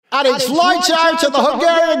And it's lights out at the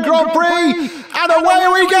Hungarian Grand Prix, and away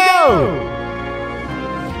we go!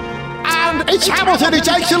 And it's Hamilton who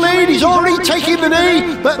takes the lead. He's already taking the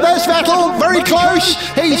knee, but there's Vettel, very close.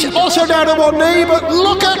 He's also down on one knee, but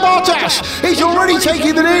look at Bottas. He's already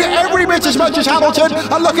taking the knee every bit as much as Hamilton,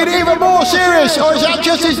 and looking even more serious, or is that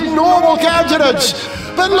just his normal countenance?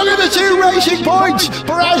 But look at the two racing points.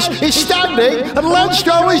 Perez is standing, and Lance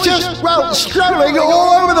Stroll is just, well, strolling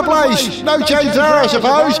all over the place. No change there, I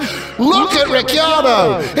suppose. Look at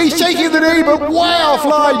Ricciardo. He's taking the knee, but way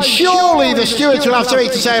offline. Surely the stewards will have something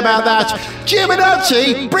to say about that.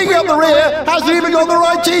 Giovinazzi, bringing up the rear, hasn't even got the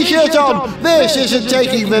right T-shirt on. This isn't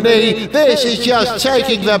taking the knee. This is just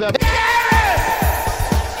taking the...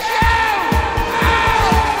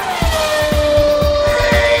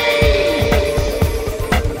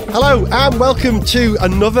 Hello and welcome to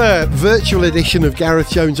another virtual edition of Gareth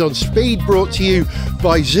Jones on Speed, brought to you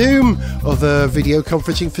by Zoom. Other video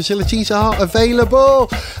conferencing facilities are available.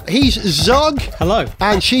 He's Zog. Hello.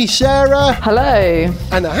 And she's Sarah. Hello.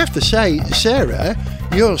 And I have to say, Sarah,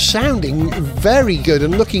 you're sounding very good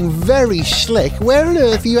and looking very slick. Where on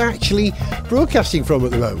earth are you actually broadcasting from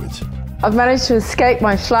at the moment? I've managed to escape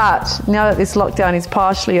my flat now that this lockdown is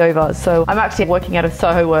partially over. So I'm actually working out of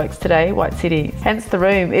Soho Works today, White City. Hence the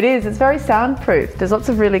room. It's very soundproof. There's lots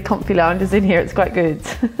of really comfy lounges in here. It's quite good.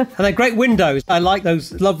 And they're great windows. I like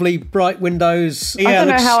those lovely bright windows. I don't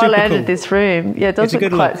know how I landed this room. Yeah, it does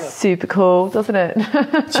look quite super cool, doesn't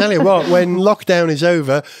it? Tell you what, when lockdown is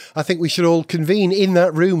over, I think we should all convene in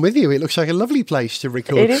that room with you. It looks like a lovely place to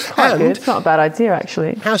record. It is quite good. It's not a bad idea,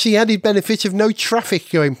 actually. Has the added benefit of no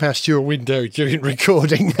traffic going past your window during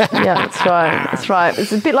recording. Yeah, that's right. That's right.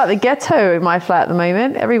 It's a bit like the ghetto in my flat at the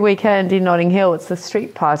moment. Every weekend in Notting Hill, it's the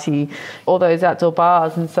street party, all those outdoor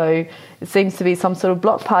bars, and so it seems to be some sort of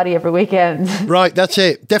block party every weekend. Right, that's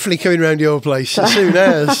it. Definitely coming around your place as soon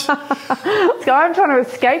as. So I'm trying to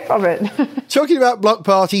escape from it. Talking about block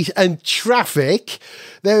parties and traffic,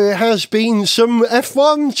 there has been some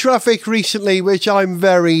F1 traffic recently, which I'm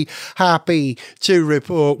very happy to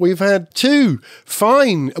report. We've had three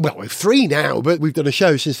now, but we've done a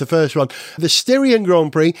show since the first one. The Styrian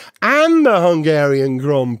Grand Prix and the Hungarian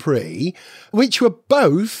Grand Prix, which were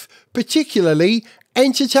both particularly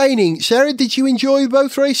entertaining. Sarah, did you enjoy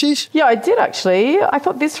both races? Yeah, I did actually. I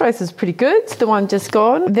thought this race was pretty good, the one just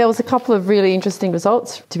gone. There was a couple of really interesting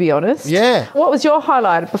results, to be honest. Yeah. What was your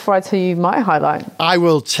highlight before I tell you my highlight? I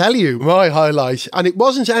will tell you my highlight. And it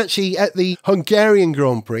wasn't actually at the Hungarian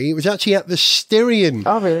Grand Prix. It was actually at the Styrian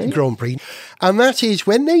Grand Prix. And that is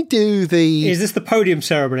when they do the... Is this the podium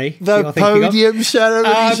ceremony? The podium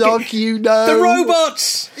ceremony, Zog, you know. The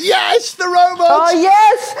robots! Yes, the robots! Oh,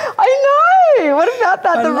 yes! I know! What about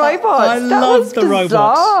that? The robots. I love the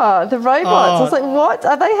robots. The robots. I was like, what?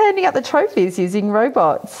 Are they handing out the trophies using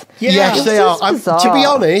robots? Yeah. Yes, they are. To be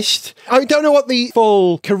honest, I don't know what the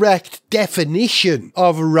full correct definition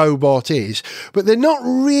of a robot is, but they're not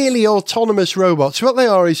really autonomous robots. What they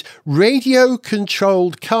are is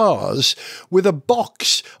radio-controlled cars with a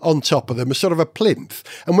box on top of them, a sort of a plinth.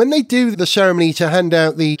 And when they do the ceremony to hand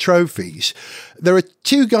out the trophies, there are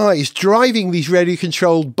two guys driving these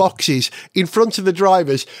radio-controlled boxes in front of the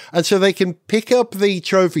drivers, and so they can pick up the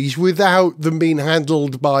trophies without them being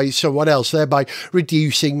handled by someone else, thereby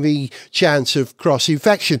reducing the chance of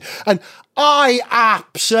cross-infection. And I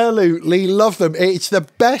absolutely love them. It's the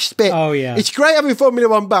best bit. Oh, yeah. It's great having Formula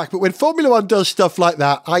One back, but when Formula One does stuff like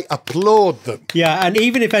that, I applaud them. Yeah, and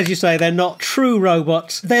even if, as you say, they're not true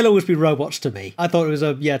robots, they'll always be robots to me. I thought it was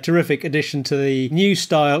a terrific addition to the new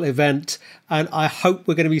style event, and I hope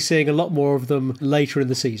we're going to be seeing a lot more of them later in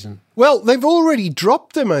the season. Well, they've already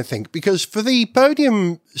dropped them, I think, because for the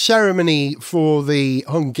podium ceremony for the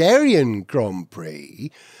Hungarian Grand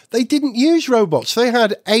Prix, they didn't use robots. They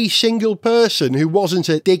had a single person who wasn't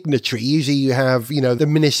a dignitary. Usually you have, the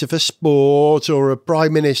Minister for Sport or a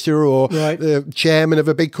Prime Minister or the chairman of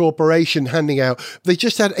a big corporation handing out. They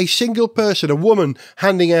just had a single person, a woman,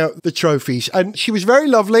 handing out the trophies. And she was very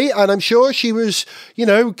lovely, and I'm sure she was,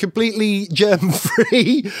 completely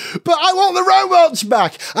germ-free. But I want the robots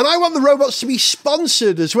back, and I want the robots to be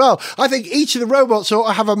sponsored as well. I think each of the robots ought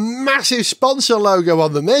to have a massive sponsor logo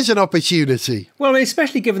on them. There's an opportunity. Well,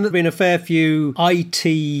 especially given there's been a fair few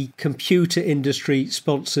IT computer industry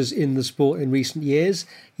sponsors in the sport in recent years.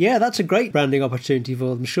 Yeah, that's a great branding opportunity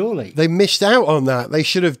for them, surely. They missed out on that. They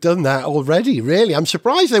should have done that already, really. I'm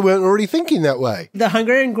surprised they weren't already thinking that way. The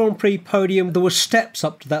Hungarian Grand Prix podium, there were steps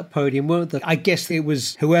up to that podium, weren't there? I guess it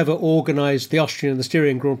was whoever organised the Austrian and the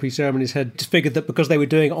Styrian Grand Prix ceremonies had figured that because they were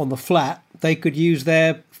doing it on the flat, they could use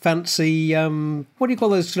their fancy, what do you call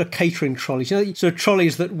those sort of catering trolleys? You know, sort of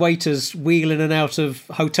trolleys that waiters wheel in and out of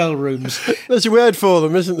hotel rooms. There's a word for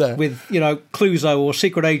them, isn't there? With, you know, Clouseau or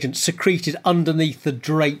secret agents secreted underneath the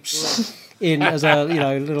drapes. In as a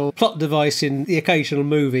little plot device in the occasional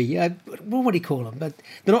movie. What do you call them? But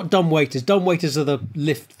they're not dumb waiters. Dumb waiters are the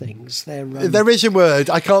lift things. There is a word.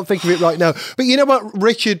 I can't think of it right now. But you know what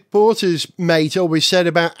Richard Porter's mate always said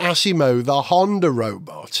about Asimo, the Honda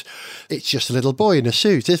robot? It's just a little boy in a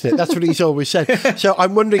suit, isn't it? That's what he's always said. So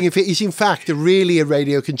I'm wondering if it is in fact really a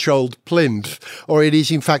radio-controlled plinth, or it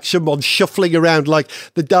is in fact someone shuffling around like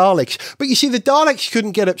the Daleks. But you see, the Daleks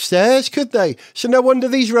couldn't get upstairs, could they? So no wonder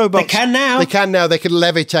these robots... They can now. They can now. They can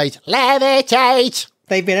levitate. Levitate!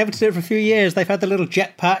 They've been able to do it for a few years. They've had the little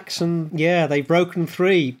jetpacks and, yeah, they've broken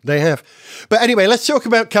free. They have. But anyway, let's talk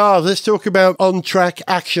about cars. Let's talk about on-track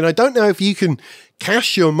action. I don't know if you can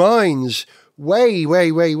cast your minds way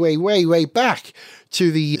back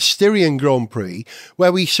to the Styrian Grand Prix,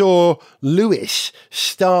 where we saw Lewis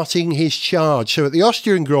starting his charge. So at the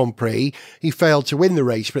Austrian Grand Prix, he failed to win the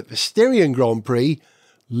race, but at the Styrian Grand Prix,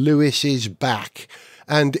 Lewis is back.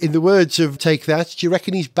 And in the words of Take That, do you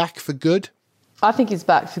reckon he's back for good? I think he's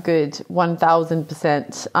back for good,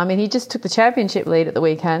 1,000%. I mean, he just took the championship lead at the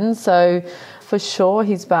weekend, so for sure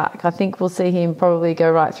he's back. I think we'll see him probably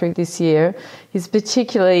go right through this year. He's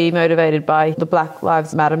particularly motivated by the Black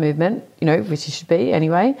Lives Matter movement, you know, which he should be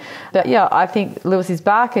anyway. But yeah, I think Lewis is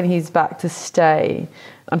back, and he's back to stay,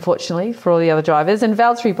 unfortunately, for all the other drivers. And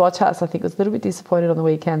Valtteri Bottas, I think, was a little bit disappointed on the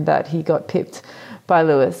weekend that he got pipped by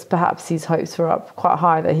Lewis. Perhaps his hopes were up quite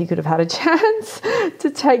high that he could have had a chance to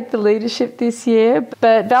take the leadership this year.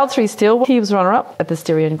 But Valtteri still, he was runner-up at the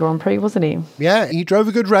Styrian Grand Prix, wasn't he? Yeah, he drove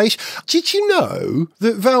a good race. Did you know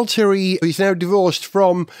that Valtteri is now divorced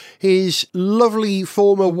from his lovely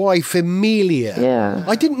former wife, Emilia? Yeah.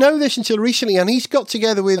 I didn't know this until recently, and he's got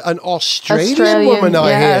together with an Australian woman,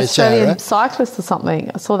 I hear, Australian Sarah. cyclist or something.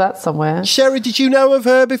 I saw that somewhere. Sarah, did you know of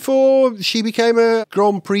her before she became a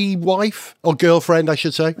Grand Prix wife? Or girlfriend, I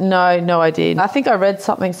should say. No, I didn't. I think I read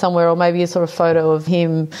something somewhere, or maybe a sort of photo of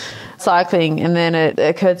him cycling, and then it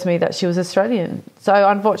occurred to me that she was Australian. So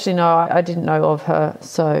unfortunately, no, I didn't know of her.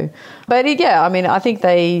 But yeah, I mean, I think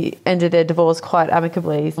they ended their divorce quite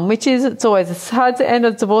amicably, which is, it's hard to end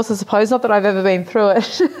a divorce, I suppose, not that I've ever been through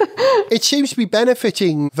it. It seems to be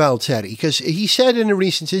benefiting Valtteri, because he said in a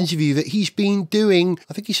recent interview that he's been doing,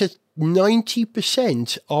 I think he said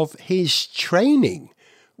 90% of his training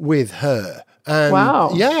with her. And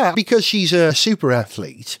wow. Yeah, because she's a super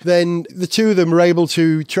athlete, then the two of them are able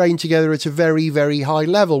to train together at a very, very high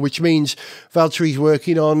level, which means Valtteri's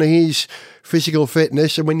working on his physical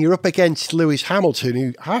fitness. And when you're up against Lewis Hamilton,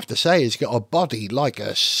 who I have to say has got a body like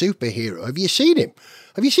a superhero, have you seen him?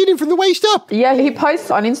 Have you seen him from the waist up? Yeah, he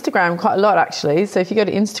posts on Instagram quite a lot, actually. So if you go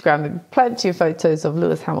to Instagram, there are plenty of photos of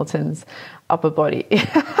Lewis Hamilton's upper body.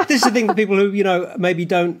 This is the thing that people who, maybe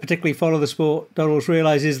don't particularly follow the sport don't always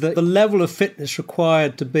realise, is that the level of fitness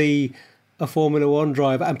required to be a Formula One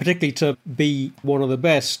driver, and particularly to be one of the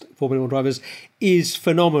best Formula One drivers, is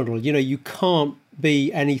phenomenal. You can't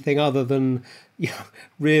be anything other than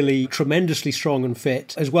really tremendously strong and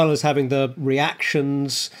fit, as well as having the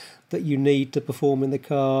reactions that you need to perform in the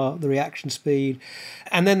car, the reaction speed.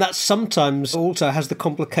 And then that sometimes also has the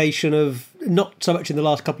complication of, not so much in the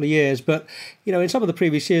last couple of years, but, in some of the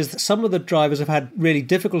previous years, some of the drivers have had really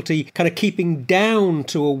difficulty kind of keeping down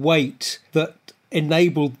to a weight that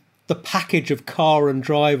enabled the package of car and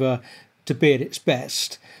driver to be at its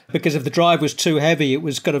best. Because if the drive was too heavy, it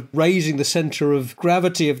was kind of raising the centre of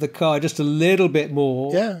gravity of the car just a little bit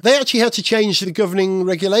more. Yeah, they actually had to change the governing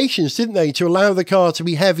regulations, didn't they, to allow the car to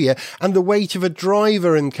be heavier and the weight of a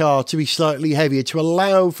driver and car to be slightly heavier, to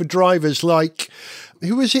allow for drivers like...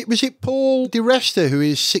 Who was it? Was it Paul Di Resta, who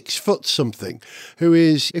is 6 foot something, who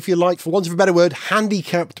is, if you like, for want of a better word,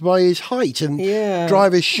 handicapped by his height, and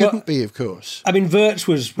drivers shouldn't be, of course. I mean, Wirtz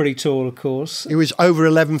was pretty tall, of course. He was over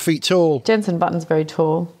 11 feet tall. Jenson Button's very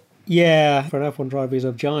tall. Yeah, for an F1 driver, he's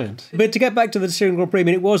a giant. But to get back to the Styrian Grand Prix, I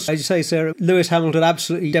mean, it was, as you say, Sarah, Lewis Hamilton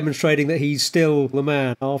absolutely demonstrating that he's still the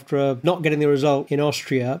man after not getting the result in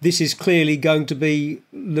Austria. This is clearly going to be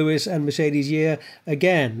Lewis and Mercedes' year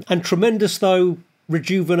again. And tremendous, though,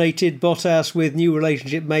 rejuvenated Bottas with new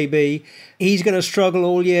relationship maybe, he's going to struggle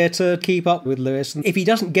all year to keep up with Lewis. And if he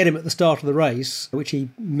doesn't get him at the start of the race, which he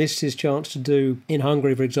missed his chance to do in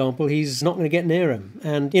Hungary, for example, he's not going to get near him.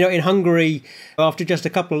 And, in Hungary, after just a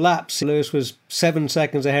couple of laps, Lewis was 7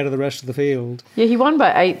 seconds ahead of the rest of the field. Yeah, he won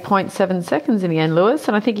by 8.7 seconds in the end, Lewis,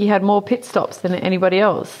 and I think he had more pit stops than anybody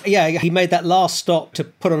else. Yeah, he made that last stop to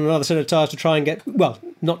put on another set of tyres to try and get, well,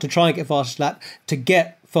 not to try and get fastest lap, to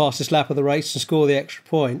get fastest lap of the race and score the extra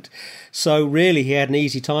point. So really he had an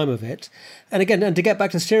easy time of it. And again, and to get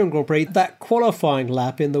back to the Styrian Grand Prix, that qualifying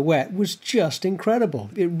lap in the wet was just incredible.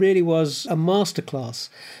 It really was a masterclass.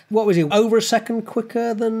 What was he, over a second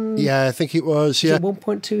quicker than... Yeah, I think it was, yeah.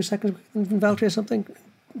 1.2 seconds quicker than Valtteri or something?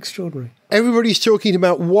 Extraordinary. Everybody's talking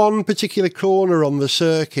about one particular corner on the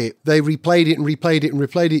circuit. They replayed it and replayed it and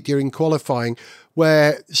replayed it during qualifying,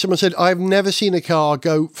 where someone said, I've never seen a car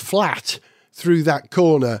go flat through that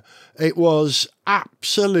corner. It was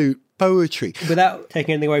absolute poetry. Without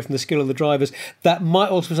taking anything away from the skill of the drivers, that might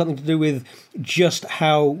also have something to do with just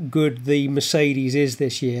how good the Mercedes is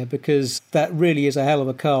this year, because that really is a hell of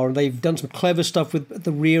a car, and they've done some clever stuff with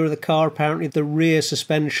the rear of the car, apparently the rear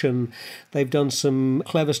suspension. They've done some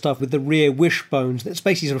clever stuff with the rear wishbones that's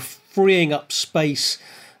basically sort of freeing up space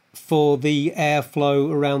for the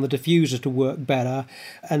airflow around the diffuser to work better.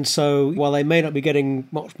 And so while they may not be getting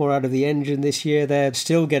much more out of the engine this year, they're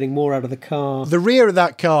still getting more out of the car. The rear of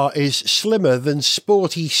that car is slimmer than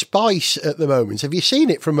Sporty Spice at the moment. Have you seen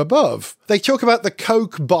it from above? They talk about the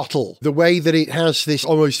Coke bottle, the way that it has this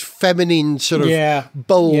almost feminine sort of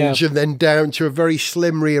bulge and then down to a very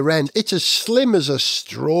slim rear end. It's as slim as a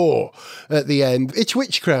straw at the end. It's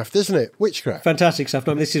witchcraft, isn't it? Witchcraft. Fantastic stuff.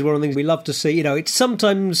 I mean, this is one of the things we love to see. You know, it's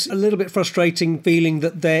sometimes a little bit frustrating feeling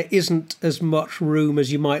that there isn't as much room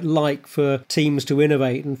as you might like for teams to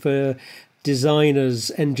innovate and for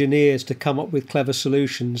designers, engineers to come up with clever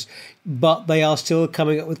solutions, but they are still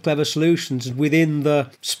coming up with clever solutions within the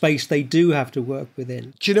space they do have to work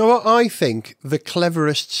within. Do you know what I think the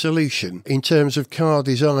cleverest solution in terms of car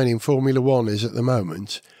design in Formula One is at the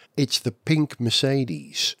moment? It's the pink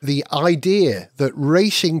Mercedes. The idea that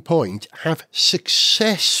Racing Point have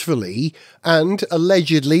successfully and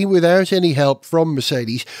allegedly without any help from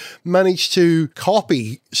Mercedes managed to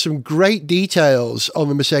copy some great details on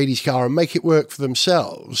the Mercedes car and make it work for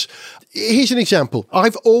themselves. Here's an example.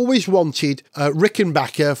 I've always wanted a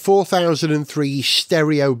Rickenbacker 4003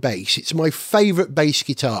 stereo bass. It's my favourite bass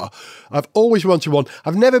guitar. I've always wanted one.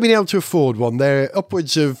 I've never been able to afford one. They're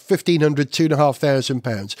upwards of £1,500,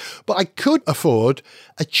 £2,500. But I could afford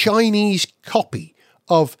a Chinese copy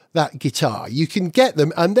of that guitar. You can get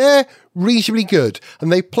them and they're reasonably good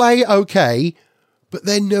and they play okay, but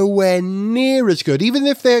they're nowhere near as good. Even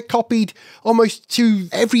if they're copied almost to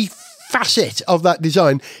every facet of that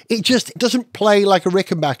design, it just doesn't play like a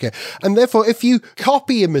Rickenbacker. And therefore, if you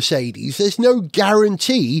copy a Mercedes, there's no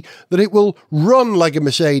guarantee that it will run like a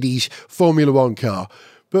Mercedes Formula One car.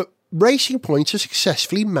 But Racing Point has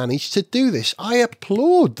successfully managed to do this. I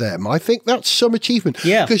applaud them. I think that's some achievement.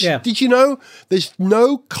 Yeah. Because did you know there's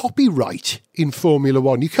no copyright in Formula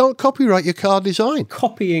One? You can't copyright your car design.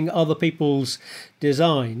 Copying other people's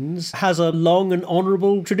designs has a long and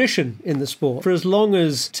honourable tradition in the sport. For as long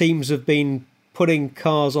as teams have been putting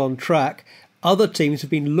cars on track, other teams have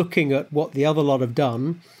been looking at what the other lot have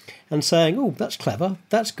done and saying, oh, that's clever,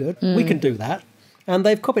 that's good, we can do that. And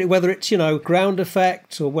they've copied it, whether it's, ground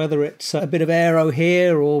effect or whether it's a bit of aero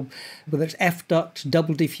here or whether it's F-duct,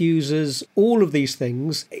 double diffusers, all of these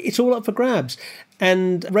things, it's all up for grabs.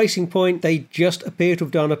 And Racing Point, they just appear to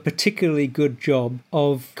have done a particularly good job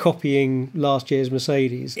of copying last year's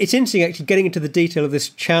Mercedes. It's interesting, actually, getting into the detail of this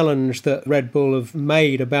challenge that Red Bull have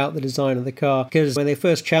made about the design of the car, because when they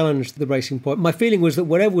first challenged the Racing Point, my feeling was that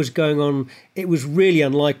whatever was going on, it was really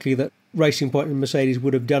unlikely that Racing Point and Mercedes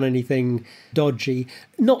would have done anything dodgy.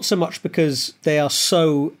 Not so much because they are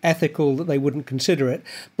so ethical that they wouldn't consider it,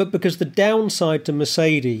 but because the downside to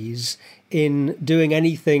Mercedes in doing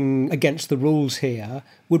anything against the rules here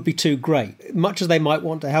would be too great. Much as they might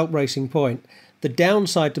want to help Racing Point, the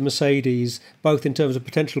downside to Mercedes, both in terms of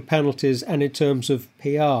potential penalties and in terms of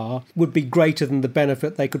PR, would be greater than the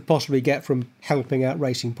benefit they could possibly get from helping out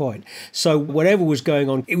Racing Point. So whatever was going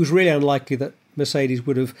on, it was really unlikely that Mercedes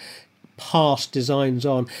would have passed designs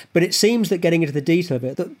on. But it seems that getting into the detail of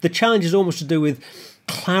it, the challenge is almost to do with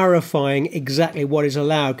clarifying exactly what is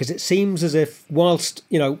allowed, because it seems as if whilst,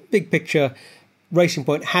 big picture, Racing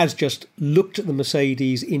Point has just looked at the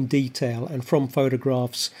Mercedes in detail and from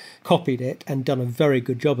photographs copied it and done a very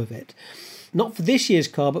good job of it. Not for this year's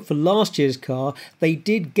car, but for last year's car, they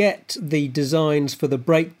did get the designs for the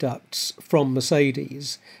brake ducts from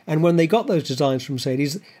Mercedes. And when they got those designs from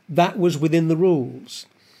Mercedes, that was within the rules.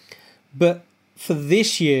 But for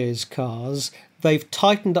this year's cars, they've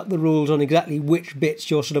tightened up the rules on exactly which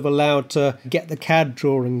bits you're sort of allowed to get the CAD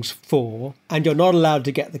drawings for, and you're not allowed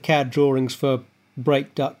to get the CAD drawings for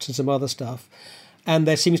brake ducts and some other stuff. And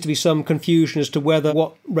there seems to be some confusion as to whether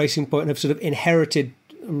what Racing Point have sort of inherited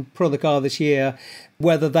and put on the car this year,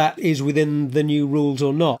 whether that is within the new rules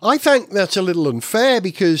or not. I think that's a little unfair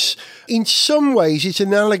because in some ways it's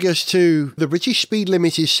analogous to the British speed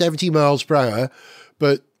limit is 70 miles per hour,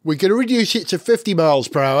 but we're going to reduce it to 50 miles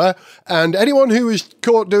per hour, and anyone who was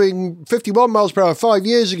caught doing 51 miles per hour 5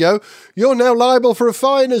 years ago, you're now liable for a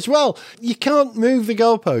fine as well. You can't move the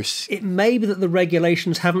goalposts. It may be that the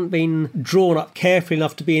regulations haven't been drawn up carefully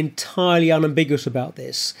enough to be entirely unambiguous about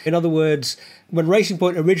this. In other words, when Racing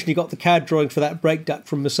Point originally got the CAD drawing for that brake duct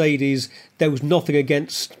from Mercedes, there was nothing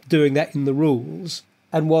against doing that in the rules.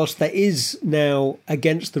 And whilst there is now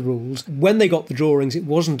against the rules, when they got the drawings, it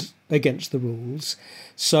wasn't against the rules.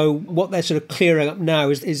 So what they're sort of clearing up now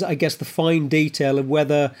is I guess, the fine detail of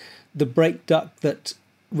whether the brake duct that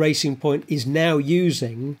Racing Point is now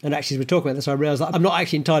using, and actually as we're talking about this, I realise that I'm not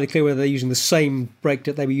actually entirely clear whether they're using the same brake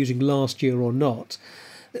duct they were using last year or not.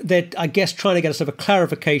 They're, I guess, trying to get a sort of a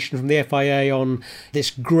clarification from the FIA on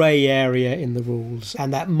this grey area in the rules,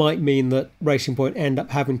 and that might mean that Racing Point end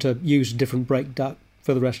up having to use a different brake duct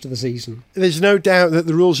for the rest of the season. There's no doubt that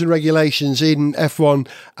the rules and regulations in F1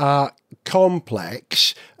 are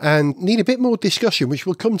complex and need a bit more discussion, which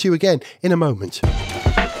we'll come to again in a moment.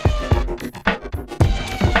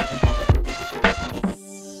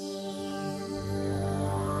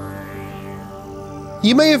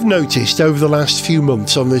 You may have noticed over the last few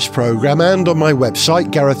months on this programme and on my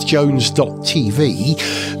website,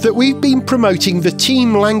 garethjones.tv, that we've been promoting the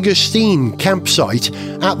Team Langestein campsite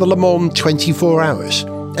at the Le Mans 24 Hours.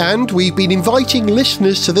 And we've been inviting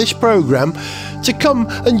listeners to this programme to come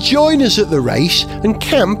and join us at the race and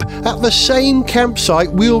camp at the same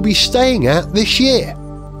campsite we'll be staying at this year.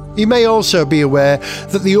 You may also be aware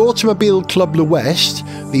that the Automobile Club l'Ouest,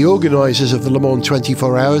 the organisers of the Le Mans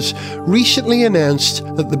 24 Hours, recently announced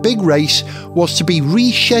that the big race was to be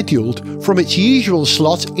rescheduled from its usual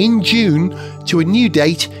slot in June to a new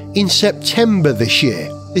date in September this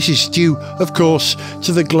year. This is due, of course,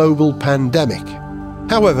 to the global pandemic.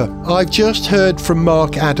 However, I've just heard from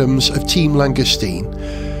Mark Adams of Team Langestein,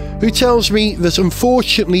 who tells me that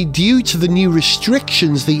unfortunately, due to the new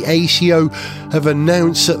restrictions the ACO have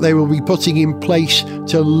announced that they will be putting in place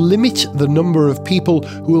to limit the number of people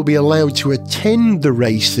who will be allowed to attend the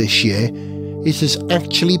race this year, it has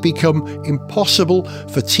actually become impossible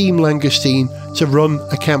for Team Langestein to run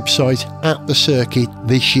a campsite at the circuit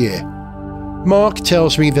this year. Mark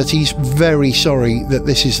tells me that he's very sorry that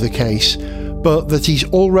this is the case, but that he's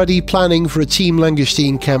already planning for a Team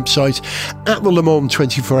Langestein campsite at the Le Mans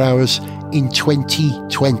 24 Hours in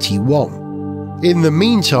 2021. In the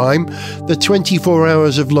meantime, the 24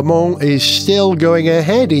 Hours of Le Mans is still going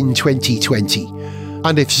ahead in 2020,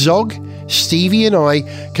 and if Zog, Stevie and I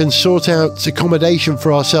can sort out accommodation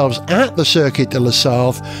for ourselves at the Circuit de la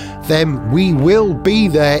Sarthe, then we will be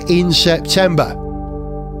there in September.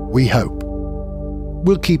 We hope.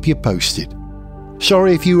 We'll keep you posted.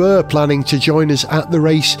 Sorry if you were planning to join us at the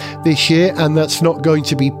race this year and that's not going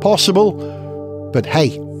to be possible. But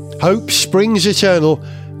hey, hope springs eternal,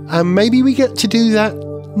 and maybe we get to do that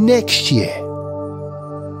next year.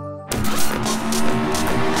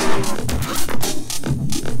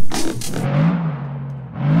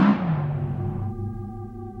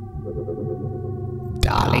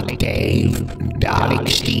 Dalek Dave, Dalek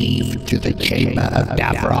Steve, to the chamber of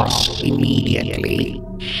Davros immediately.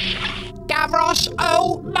 Davros,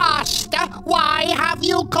 oh master, why have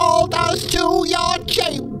you called us to your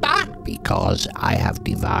chamber? Because I have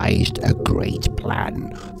devised a great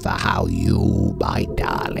plan for how you, my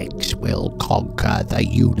Daleks, will conquer the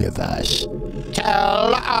universe.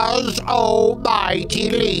 Tell us, oh mighty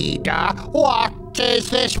leader, what is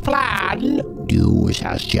this plan? News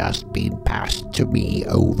has just been passed to me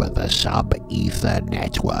over the sub-ether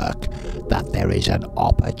network that there is an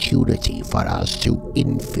opportunity for us to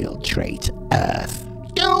infiltrate Earth.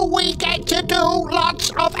 Do we get to do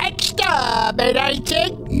lots of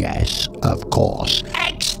exterminating? Yes, of course.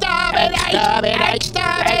 Exterminate!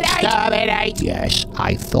 Yes,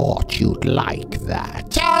 I thought you'd like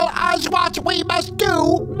that. Tell us what we must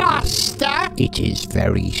do, master. It is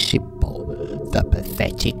very simple. The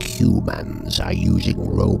pathetic humans are using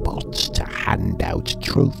robots to hand out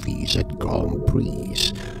trophies at Grand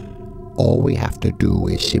Prix. All we have to do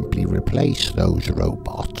is simply replace those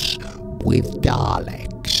robots with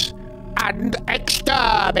Daleks. And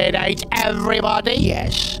exterminate everybody?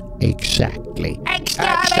 Yes, exactly.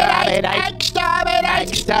 Exterminate!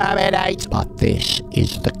 But this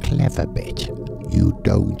is the clever bit. You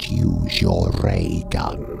don't use your ray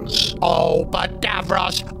guns. Oh, but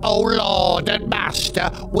Davros, oh Lord and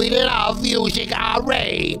Master, we love using our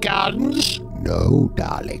ray guns. No,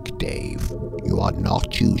 Dalek Dave, you are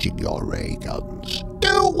not using your ray guns. Do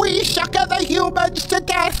do we sucker the humans to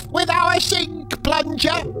death with our sink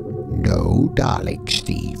plunger? No, darling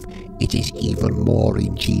Steve. It is even more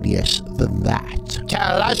ingenious than that.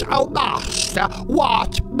 Tell us, oh master,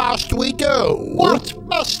 what must we do? What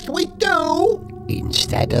must we do?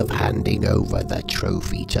 Instead of handing over the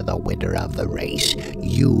trophy to the winner of the race,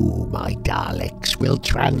 you, my Daleks, will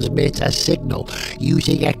transmit a signal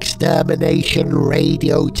using extermination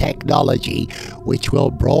radio technology, which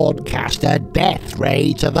will broadcast a death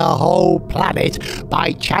ray to the whole planet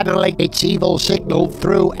by channeling its evil signal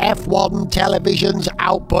through F1 television's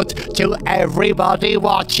output to everybody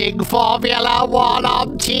watching Formula One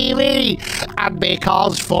on TV. And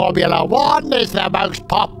because Formula One is the most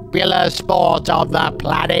popular sport on the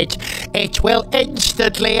planet, it will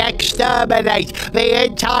instantly exterminate the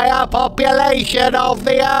entire population of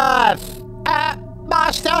the Earth.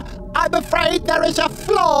 Master, I'm afraid there is a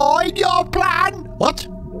flaw in your plan. What?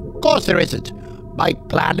 Of course there isn't. My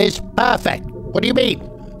plan is perfect. What do you mean?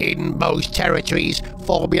 In most territories,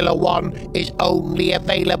 Formula One is only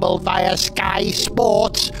available via Sky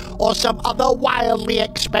Sports or some other wildly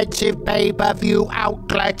expensive pay-per-view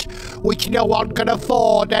outlet, which no one can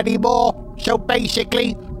afford anymore. So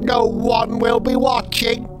basically, no one will be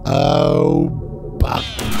watching. Oh, but...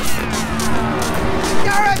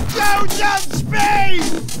 Gareth Jones on speed!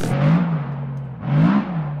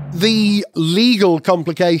 The legal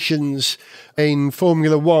complications in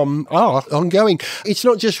Formula One are ongoing. It's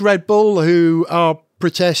not just Red Bull who are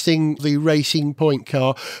protesting the Racing Point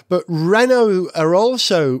car, but Renault are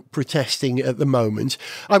also protesting at the moment.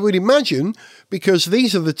 I would imagine because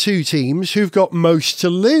these are the two teams who've got most to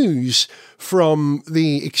lose from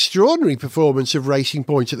the extraordinary performance of Racing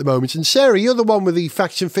Point at the moment. And Sarah, you're the one with the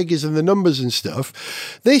facts and figures and the numbers and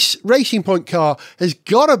stuff. This Racing Point car has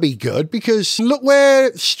got to be good because look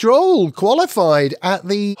where Stroll qualified at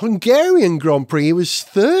the Hungarian Grand Prix. He was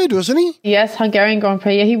third, wasn't he? Yes, Hungarian Grand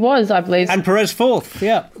Prix. Yeah, he was, I believe. And Perez fourth,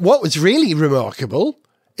 yeah. What was really remarkable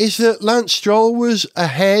is that Lance Stroll was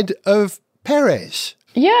ahead of Perez.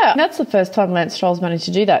 Yeah, that's the first time Lance Stroll's managed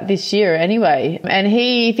to do that this year anyway. And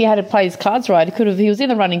if he had to play his cards right, he was in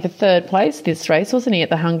the running for third place this race, wasn't he, at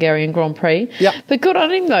the Hungarian Grand Prix? Yeah. But good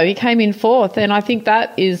on him, though. He came in fourth, and I think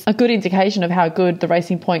that is a good indication of how good the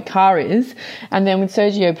Racing Point car is. And then with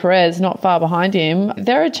Sergio Perez not far behind him,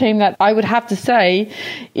 they're a team that I would have to say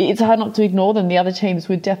it's hard not to ignore them. The other teams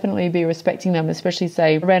would definitely be respecting them, especially,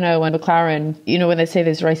 say, Renault and McLaren. You know, when they see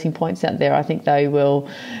there's Racing Points out there, I think they will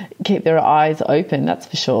keep their eyes open. That's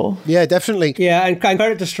for sure. Yeah, definitely. Yeah, and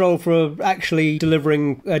credit to Stroll for actually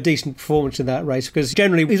delivering a decent performance in that race, because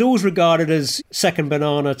generally he's always regarded as second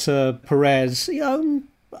banana to Perez. You know,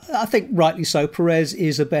 I think rightly so. Perez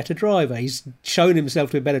is a better driver. He's shown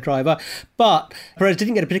himself to be a better driver, but Perez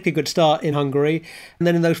didn't get a particularly good start in Hungary. And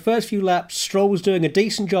then in those first few laps, Stroll was doing a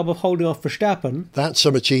decent job of holding off Verstappen. That's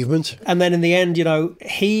some achievement. And then in the end, you know,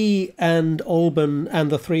 he and Albon and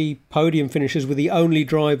the three podium finishers were the only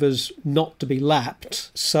drivers not to be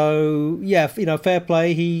lapped. So, yeah, you know, fair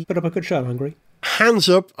play. He put up a good show in Hungary. Hands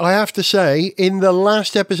up, I have to say, in the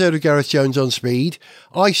last episode of Gareth Jones on Speed,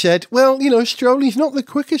 I said, well, you know, Stroll, he's not the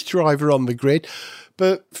quickest driver on the grid,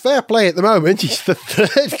 but fair play at the moment, he's the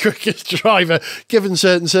third quickest driver given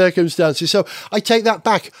certain circumstances. So I take that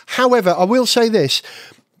back. However, I will say this.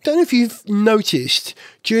 Don't know if you've noticed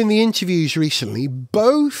during the interviews recently,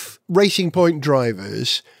 both Racing Point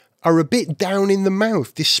drivers are a bit down in the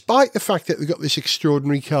mouth, despite the fact that they've got this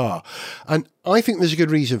extraordinary car. And I think there's a good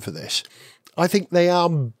reason for this. I think they are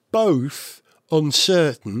both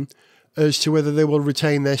uncertain as to whether they will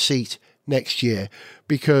retain their seat next year,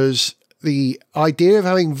 because the idea of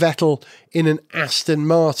having Vettel in an Aston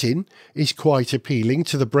Martin is quite appealing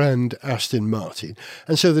to the brand Aston Martin.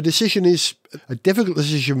 And so the decision is a difficult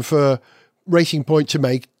decision for Racing Point to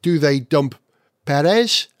make. Do they dump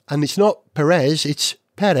Perez? And it's not Perez, it's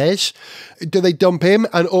Perez. Do they dump him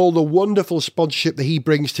and all the wonderful sponsorship that he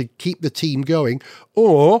brings to keep the team going?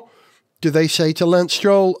 Or do they say to Lance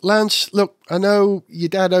Stroll, Lance, look, I know your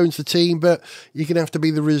dad owns the team, but you're going to have to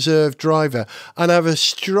be the reserve driver? And I have a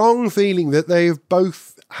strong feeling that they've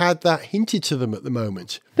both had that hinted to them at the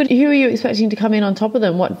moment. But who are you expecting to come in on top of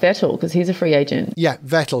them? What, Vettel? Because he's a free agent. Yeah,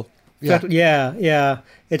 Vettel. Yeah.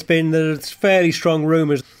 It's been there's fairly strong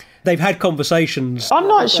rumours. They've had conversations. I'm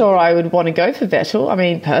not sure I would want to go for Vettel. I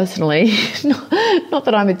mean, personally, not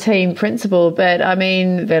that I'm a team principal, but I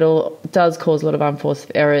mean, Vettel does cause a lot of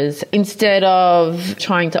unforced errors. Instead of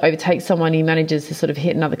trying to overtake someone, he manages to sort of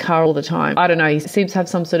hit another car all the time. I don't know. He seems to have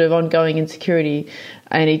some sort of ongoing insecurity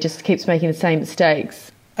and he just keeps making the same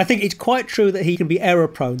mistakes. I think it's quite true that he can be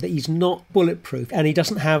error-prone, that he's not bulletproof, and he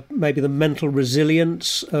doesn't have maybe the mental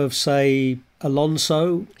resilience of, say,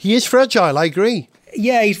 Alonso. He is fragile, I agree.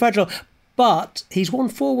 Yeah, he's fragile, but he's won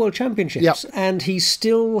 4 World Championships, and he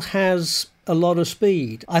still has a lot of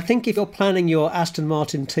speed. I think if you're planning your Aston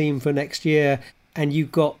Martin team for next year and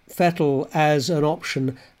you've got Vettel as an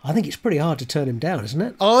option, I think it's pretty hard to turn him down, isn't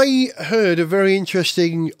it? I heard a very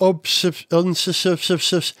interesting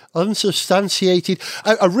unsubstantiated,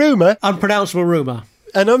 a rumour. Unpronounceable rumour.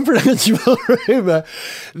 An unpronounceable rumour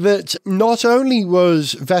that not only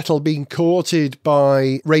was Vettel being courted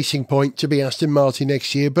by Racing Point to be Aston Martin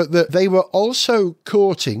next year, but that they were also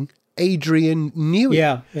courting Adrian Newey.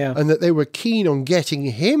 Yeah. And that they were keen on getting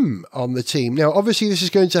him on the team. Now, obviously, this is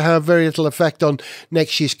going to have very little effect on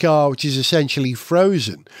next year's car, which is essentially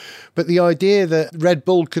frozen. But the idea that Red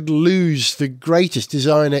Bull could lose the greatest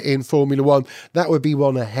designer in Formula One, that would be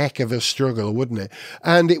one a heck of a struggle, wouldn't it?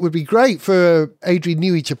 And it would be great for Adrian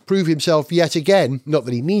Newey to prove himself yet again, not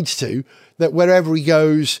that he needs to, that wherever he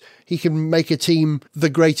goes, he can make a team the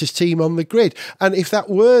greatest team on the grid. And if that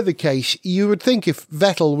were the case, you would think if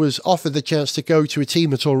Vettel was offered the chance to go to a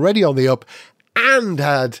team that's already on the up and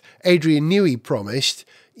had Adrian Newey promised,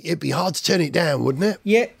 it'd be hard to turn it down, wouldn't it?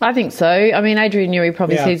 Yeah. I think so. I mean, Adrian Newey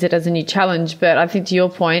probably sees it as a new challenge, but I think to your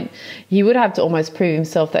point, he would have to almost prove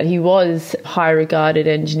himself that he was a high regarded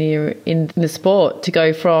engineer in the sport to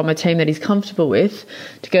go from a team that he's comfortable with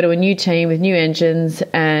to go to a new team with new engines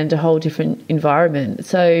and a whole different environment.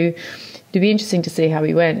 So it'd be interesting to see how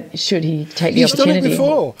he went, should he take the opportunity. He's done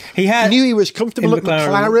it before. He knew he was comfortable at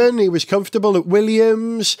McLaren, he was comfortable at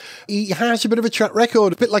Williams. He has a bit of a track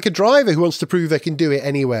record, a bit like a driver who wants to prove they can do it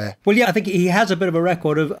anywhere. Well, yeah, I think he has a bit of a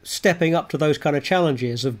record of stepping up to those kind of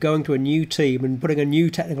challenges, of going to a new team and putting a new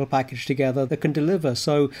technical package together that can deliver.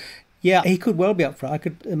 So, yeah, he could well be up for it. I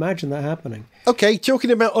could imagine that happening. Okay,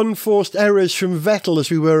 talking about unforced errors from Vettel as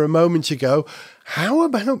we were a moment ago, how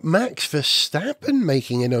about Max Verstappen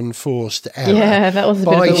making an unforced error? Yeah, that was a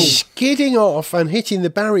bit by of a... skidding off and hitting the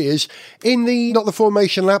barriers in the, not the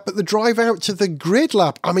formation lap, but the drive out to the grid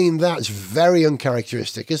lap. I mean, that's very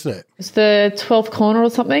uncharacteristic, isn't it? It's the 12th corner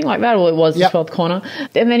or something like that, or it was the 12th corner.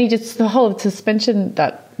 And then he just, the whole suspension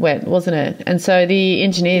that went, wasn't it? And so the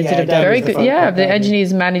engineers did a very good... the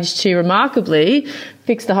engineers managed to remarkably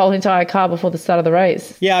fix the whole entire car before the start of the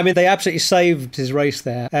race. Yeah, I mean, they absolutely saved his race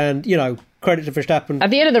there. And, you know, credit to Verstappen. At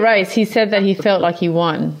the end of the race, he said that he felt like he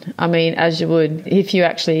won. I mean, as you would if you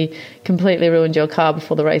actually completely ruined your car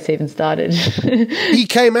before the race even started. He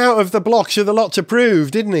came out of the blocks with a lot to prove,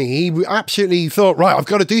 didn't he? He absolutely thought, right, I've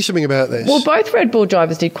got to do something about this. Well, both Red Bull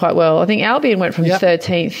drivers did quite well. I think Albion went from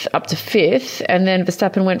 13th up to 5th, and then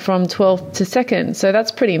Verstappen went from 12th to 2nd. So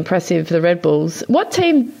that's pretty impressive for the Red Bulls. What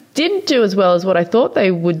team didn't do as well as what I thought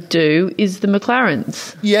they would do is the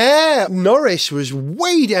McLarens. Yeah, Norris was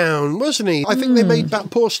way down, wasn't he? I think they made that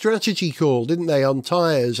poor strategy call, didn't they, on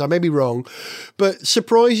tyres? I may be wrong. But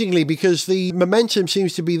surprisingly, because the momentum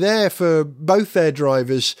seems to be there for both their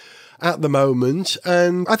drivers at the moment,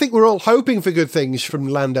 and I think we're all hoping for good things from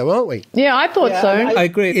Lando, aren't we? Yeah, I thought so. I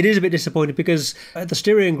agree. It is a bit disappointing because at the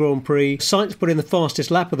Styrian Grand Prix, Sainz put in the fastest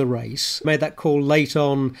lap of the race, made that call late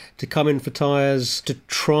on to come in for tyres to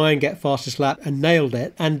try and get fastest lap, and nailed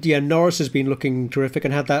it. And yeah, Norris has been looking terrific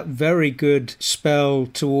and had that very good spell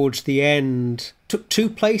towards the end. Took 2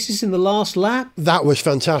 places in the last lap. That was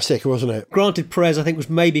fantastic, wasn't it? Granted, Perez, I think, was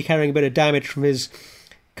maybe carrying a bit of damage from his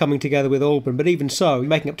coming together with Albon, but even so,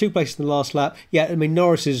 making up 2 places in the last lap. Yeah, I mean,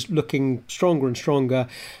 Norris is looking stronger and stronger.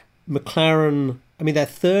 McLaren, I mean, they're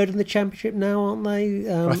 3rd in the championship now, aren't they?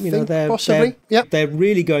 I think possibly. They're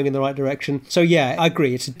really going in the right direction. So yeah, I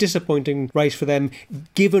agree. It's a disappointing race for them,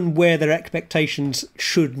 given where their expectations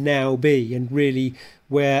should now be, and really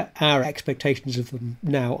where our expectations of them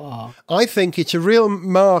now are. I think it's a real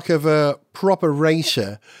mark of a proper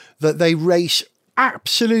racer that they race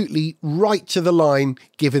absolutely right to the line,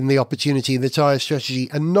 given the opportunity in the tyre strategy.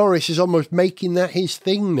 And Norris is almost making that his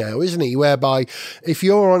thing now, isn't he? Whereby if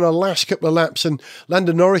you're on a last couple of laps and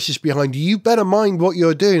Lando Norris is behind you, you better mind what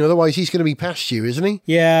you're doing, otherwise he's going to be past you, isn't he?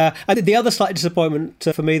 Yeah. And the other slight disappointment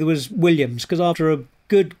for me, there was Williams, because after a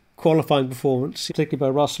good qualifying performance, particularly by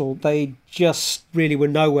Russell, they just really were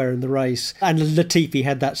nowhere in the race. And Latifi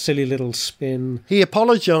had that silly little spin. He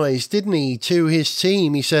apologised, didn't he, to his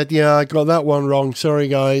team. He said, yeah, I got that one wrong, sorry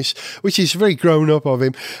guys, which is very grown up of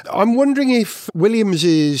him. I'm wondering if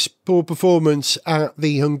Williams's poor performance at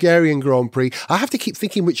the Hungarian Grand Prix, I have to keep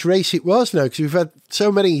thinking which race it was now, because we've had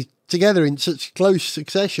so many together in such close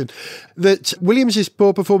succession that Williams'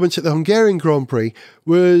 poor performance at the Hungarian Grand Prix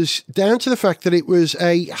was down to the fact that it was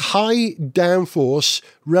a high downforce,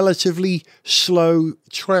 relatively slow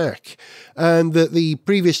track, and that the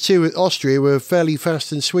previous two at Austria were fairly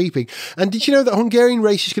fast and sweeping. And did you know that Hungarian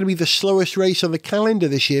race is going to be the slowest race on the calendar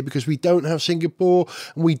this year because we don't have Singapore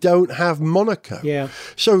and we don't have Monaco? Yeah.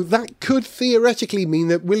 So that could theoretically mean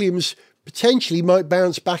that Williams potentially might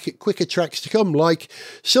bounce back at quicker tracks to come, like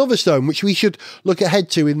Silverstone, which we should look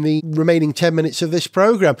ahead to in the remaining 10 minutes of this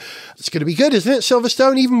programme. It's going to be good, isn't it,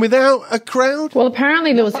 Silverstone, even without a crowd? Well,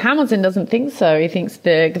 apparently Lewis Hamilton doesn't think so. He thinks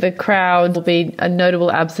the crowd will be a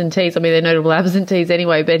notable absentees. I mean, they're notable absentees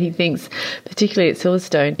anyway, but he thinks, particularly at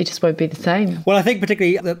Silverstone, it just won't be the same. Well, I think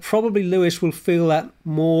particularly that probably Lewis will feel that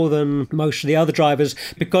more than most of the other drivers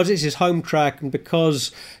because it's his home track and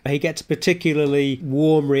because he gets a particularly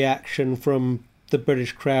warm reaction from the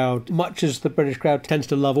British crowd. Much as the British crowd tends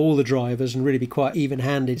to love all the drivers and really be quite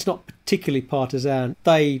even-handed, it's not particularly partisan.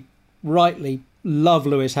 They rightly love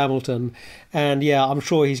Lewis Hamilton, and yeah, I'm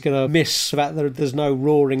sure he's going to miss the fact that there's no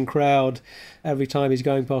roaring crowd every time he's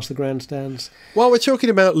going past the grandstands. While we're talking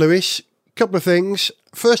about Lewis, a couple of things.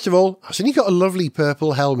 First of all, hasn't he got a lovely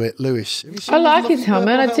purple helmet, Lewis? I like his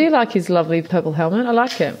helmet. I do like his lovely purple helmet. I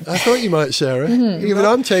like it. I thought you might, Sarah. Even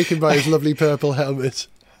I'm taken by his lovely purple helmet.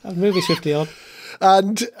 Movie swiftly on.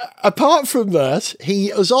 And apart from that, he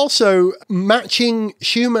is also matching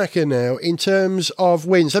Schumacher now in terms of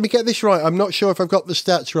wins. Let me get this right. I'm not sure if I've got the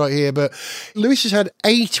stats right here, but Lewis has had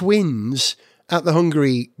 8 wins at the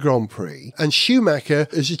Hungary Grand Prix, and Schumacher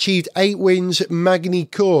has achieved 8 wins at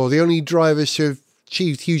Magny-Cours, the only drivers to have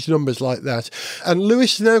achieved huge numbers like that. And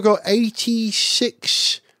Lewis has now got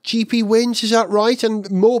 86 GP wins, is that right? And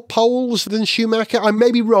more poles than Schumacher? I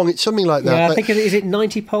may be wrong, it's something like that. Yeah, I think is it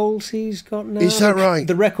 90 poles he's got now? Is that right?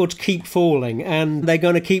 The records keep falling, and they're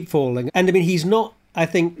going to keep falling. And I mean, he's not, I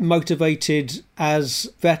think, motivated as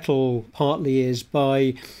Vettel partly is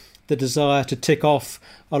by the desire to tick off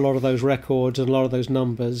a lot of those records and a lot of those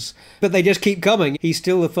numbers. But they just keep coming. He's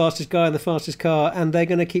still the fastest guy in the fastest car, and they're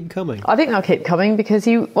going to keep coming. I think they'll keep coming because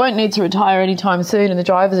he won't need to retire anytime soon, and the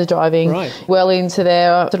drivers are driving well into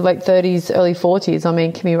their sort of late 30s, early 40s. I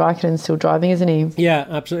mean, Kimi Räikkönen's still driving, isn't he? Yeah,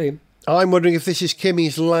 absolutely. I'm wondering if this is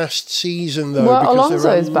Kimi's last season, though. Well,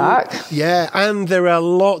 Alonso's back. Yeah, and there are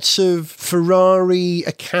lots of Ferrari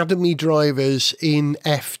Academy drivers in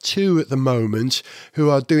F2 at the moment who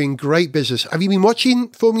are doing great business. Have you been watching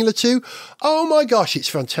Formula 2? Oh my gosh, it's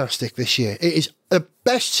fantastic this year. It is the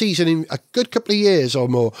best season in a good couple of years or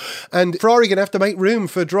more. And Ferrari are going to have to make room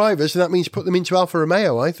for drivers, and that means put them into Alfa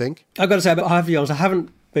Romeo, I think. I've got to say, I have to be honest, I haven't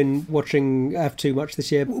been watching F2 much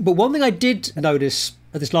this year. But one thing I did notice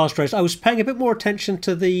at this last race, I was paying a bit more attention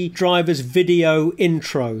to the drivers' video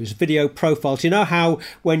intros, video profiles. You know how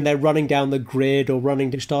when they're running down the grid or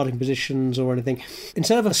running to starting positions or anything,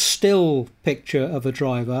 instead of a still picture of a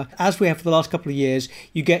driver, as we have for the last couple of years,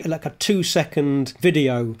 you get like a 2-second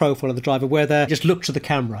video profile of the driver where they just look to the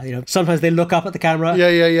camera. You know, sometimes they look up at the camera.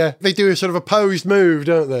 Yeah. They do a sort of a posed move,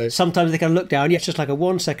 don't they? Sometimes they can look down. Yeah, it's just like a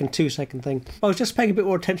 1-second, 2-second thing. I was just paying a bit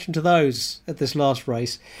more attention to those at this last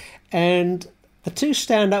race. And the two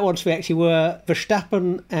standout ones for me actually were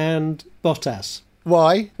Verstappen and Bottas.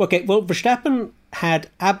 Why? Okay, well, Verstappen had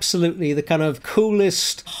absolutely the kind of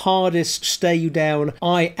coolest, hardest, stay you down,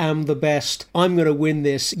 I am the best, I'm going to win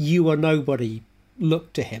this, you are nobody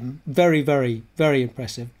look to him. Very, very, very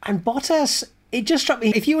impressive. And Bottas, it just struck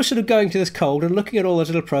me, if you were sort of going to this cold and looking at all those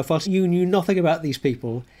little profiles, you knew nothing about these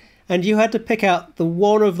people, and you had to pick out the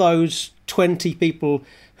one of those 20 people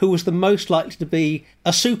who was the most likely to be a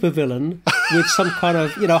supervillain with some kind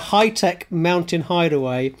of, high-tech mountain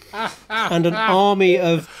hideaway and an army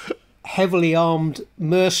of heavily armed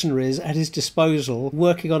mercenaries at his disposal,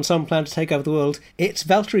 working on some plan to take over the world. It's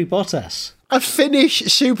Valtteri Bottas. A Finnish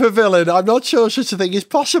supervillain. I'm not sure such a thing is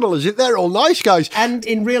possible, is it? They're all nice guys. And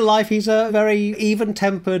in real life, he's a very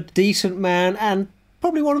even-tempered, decent man, and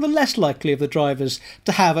probably one of the less likely of the drivers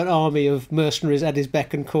to have an army of mercenaries at his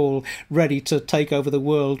beck and call, ready to take over the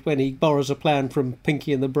world when he borrows a plan from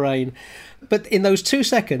Pinky and the Brain. But in those 2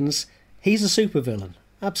 seconds, he's a supervillain.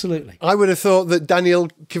 Absolutely. I would have thought that Daniel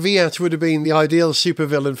Kvyat would have been the ideal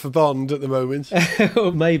supervillain for Bond at the moment.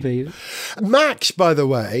 Maybe. Max, by the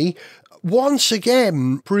way, once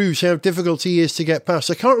again proves how difficult he is to get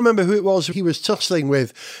past. I can't remember who it was he was tussling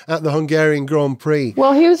with at the Hungarian Grand Prix.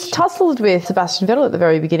 Well, he was tussled with Sebastian Vettel at the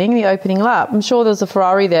very beginning, the opening lap. I'm sure there was a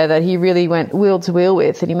Ferrari there that he really went wheel to wheel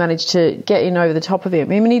with, and he managed to get in over the top of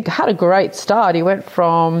him. I mean, he had a great start. He went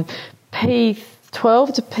from P3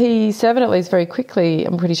 12 to P7 at least very quickly,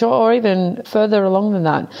 I'm pretty sure, or even further along than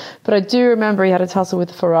that. But I do remember he had a tussle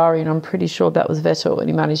with Ferrari, and I'm pretty sure that was Vettel, and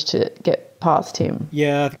he managed to get past him.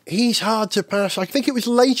 Yeah. He's hard to pass. I think it was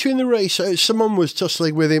later in the race, someone was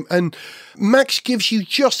tussling with him, and Max gives you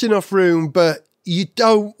just enough room, but you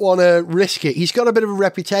don't want to risk it. He's got a bit of a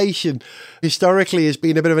reputation historically as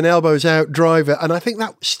being a bit of an elbows out driver, and I think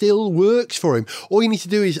that still works for him. All you need to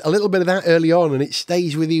do is a little bit of that early on and it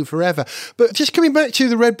stays with you forever. But just coming back to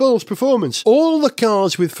the Red Bull's performance, all the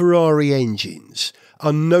cars with Ferrari engines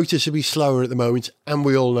are noticeably slower at the moment, and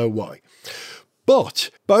we all know why. But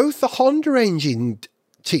both the Honda engined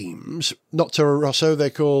teams, not Toro Rosso, they're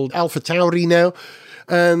called AlphaTauri now,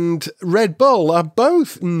 and Red Bull are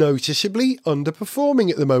both noticeably underperforming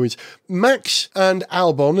at the moment. Max and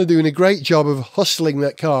Albon are doing a great job of hustling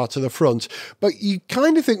that car to the front, but you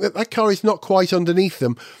kind of think that that car is not quite underneath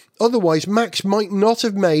them. Otherwise, Max might not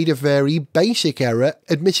have made a very basic error,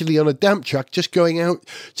 admittedly on a damp track, just going out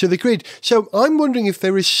to the grid. So I'm wondering if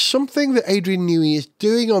there is something that Adrian Newey is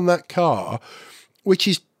doing on that car which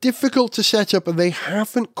is difficult to set up, and they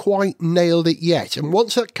haven't quite nailed it yet. And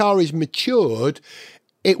once that car is matured,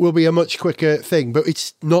 it will be a much quicker thing, but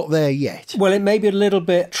it's not there yet. Well, it may be a little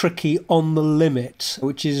bit tricky on the limit,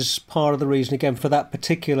 which is part of the reason, again, for that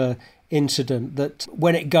particular incident, that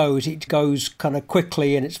when it goes kind of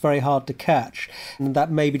quickly and it's very hard to catch. And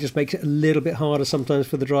that maybe just makes it a little bit harder sometimes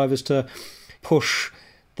for the drivers to push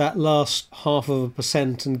that last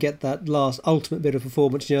 0.5% and get that last ultimate bit of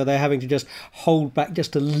performance. You know, they're having to just hold back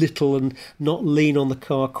just a little and not lean on the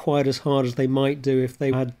car quite as hard as they might do if they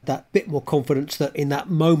had that bit more confidence that in that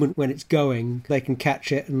moment when it's going, they can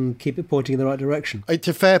catch it and keep it pointing in the right direction. It's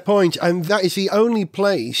a fair point, and that is the only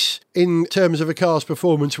place in terms of a car's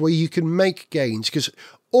performance where you can make gains, because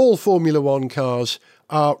all Formula One cars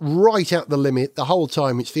are right at the limit the whole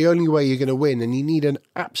time. It's the only way you're going to win, and you need an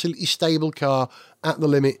absolutely stable car at the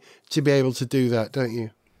limit to be able to do that, don't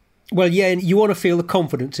you? Well, yeah, and you want to feel the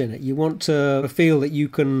confidence in it. You want to feel that you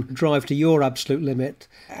can drive to your absolute limit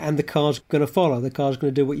and the car's going to follow. The car's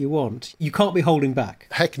going to do what you want. You can't be holding back.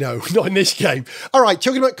 Heck no, not in this game. All right,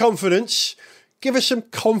 talking about confidence, give us some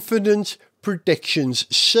confident predictions.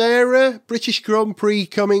 Sarah, British Grand Prix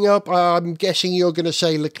coming up. I'm guessing you're going to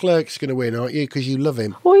say Leclerc's going to win, aren't you? Because you love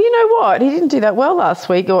him. Well, you know what? He didn't do that well last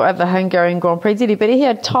week or at the Hungarian Grand Prix, did he? But he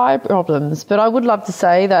had tyre problems. But I would love to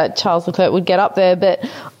say that Charles Leclerc would get up there. But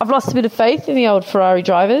I've lost a bit of faith in the old Ferrari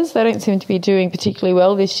drivers. They don't seem to be doing particularly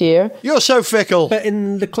well this year. You're so fickle. But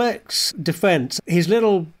in Leclerc's defence, his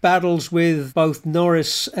little battles with both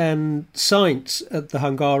Norris and Sainz at the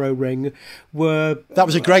Hungaroring were... That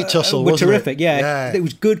was a great tussle, wasn't it? Terrific, yeah. It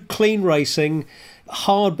was good, clean racing,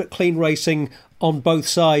 hard but clean racing on both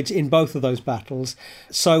sides in both of those battles.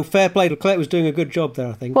 So fair play. Leclerc was doing a good job there,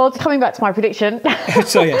 I think. Well, coming back to my prediction.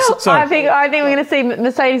 So, yes, sorry. I think we're going to see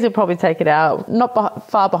Mercedes will probably take it out. Not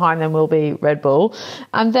far behind them will be Red Bull.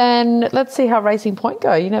 And then let's see how Racing Point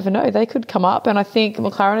go. You never know. They could come up. And I think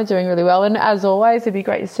McLaren are doing really well. And as always, it'd be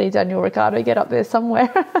great to see Daniel Ricciardo get up there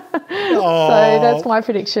somewhere. So that's my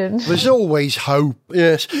prediction. There's always hope,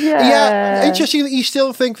 yes. Yeah, interesting that you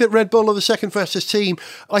still think that Red Bull are the second fastest team.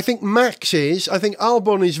 I think Max is. I think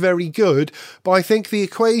Albon is very good. But I think the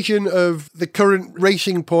equation of the current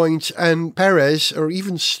Racing Point and Perez, or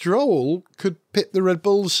even Stroll, could pit the Red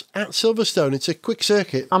Bulls at Silverstone. It's a quick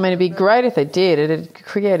circuit. I mean, it'd be great if they did. It'd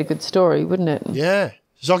create a good story, wouldn't it? Yeah.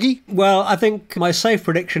 Zoggy? Well, I think my safe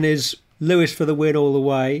prediction is Lewis for the win all the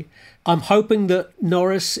way. I'm hoping that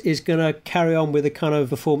Norris is going to carry on with the kind of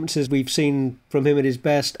performances we've seen from him at his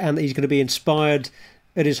best, and that he's going to be inspired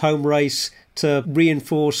at his home race to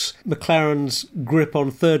reinforce McLaren's grip on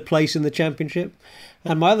third place in the championship.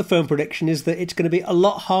 And my other firm prediction is that it's going to be a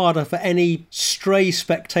lot harder for any stray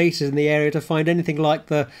spectators in the area to find anything like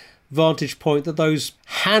the vantage point that those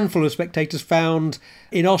handful of spectators found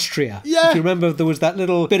in Austria. Yeah. If you remember, there was that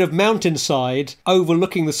little bit of mountainside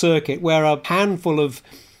overlooking the circuit where a handful of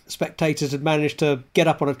spectators had managed to get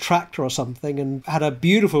up on a tractor or something and had a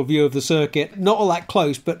beautiful view of the circuit. Not all that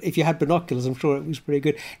close, but if you had binoculars, I'm sure it was pretty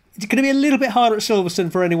good. It's going to be a little bit harder at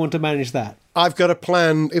Silverstone for anyone to manage that. I've got a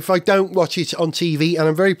plan. If I don't watch it on TV, and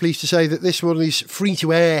I'm very pleased to say that this one is free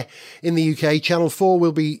to air in the UK, Channel 4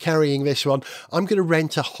 will be carrying this one. I'm going to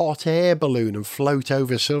rent a hot air balloon and float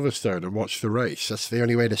over Silverstone and watch the race. That's the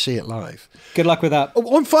only way to see it live. Good luck with that.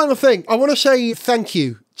 One final thing. I want to say thank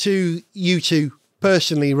you to you two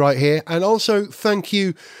personally right here, and also thank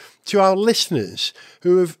you to our listeners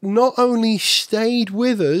who have not only stayed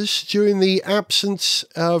with us during the absence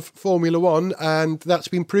of Formula One, and that's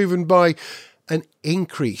been proven by an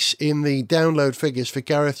increase in the download figures for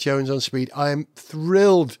Gareth Jones on Speed. I am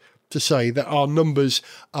thrilled to say that our numbers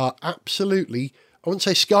are absolutely, I wouldn't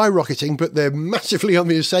say skyrocketing, but they're massively on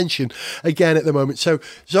the ascension again at the moment. So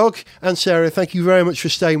Zog and Sarah, thank you very much for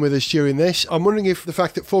staying with us during this. I'm wondering if the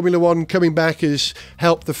fact that Formula One coming back has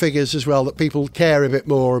helped the figures as well, that people care a bit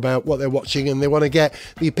more about what they're watching and they want to get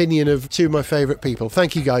the opinion of two of my favourite people.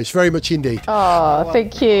 Thank you guys very much indeed. Oh,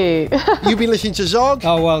 thank you. You've been listening to Zog.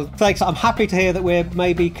 Oh, well, thanks. I'm happy to hear that we're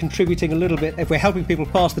maybe contributing a little bit. If we're helping people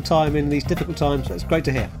pass the time in these difficult times, that's great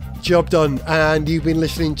to hear. Job done. And you've been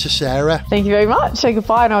listening to Sarah. Thank you very much. So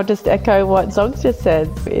goodbye, and I'll just echo what Zog's just said.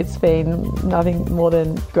 It's been nothing more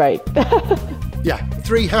than great. Yeah,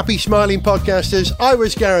 three happy, smiling podcasters. I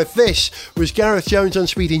was Gareth. This was Gareth Jones on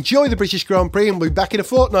Speed. Enjoy the British Grand Prix, and we'll be back in a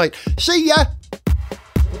fortnight. See ya!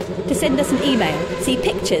 To send us an email, see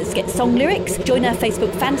pictures, get song lyrics, join our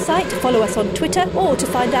Facebook fan site, follow us on Twitter, or to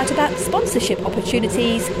find out about sponsorship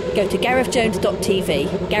opportunities, go to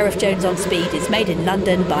garethjones.tv. Gareth Jones on Speed is made in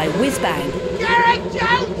London by Whizbang. Gareth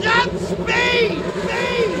Jones on Speed!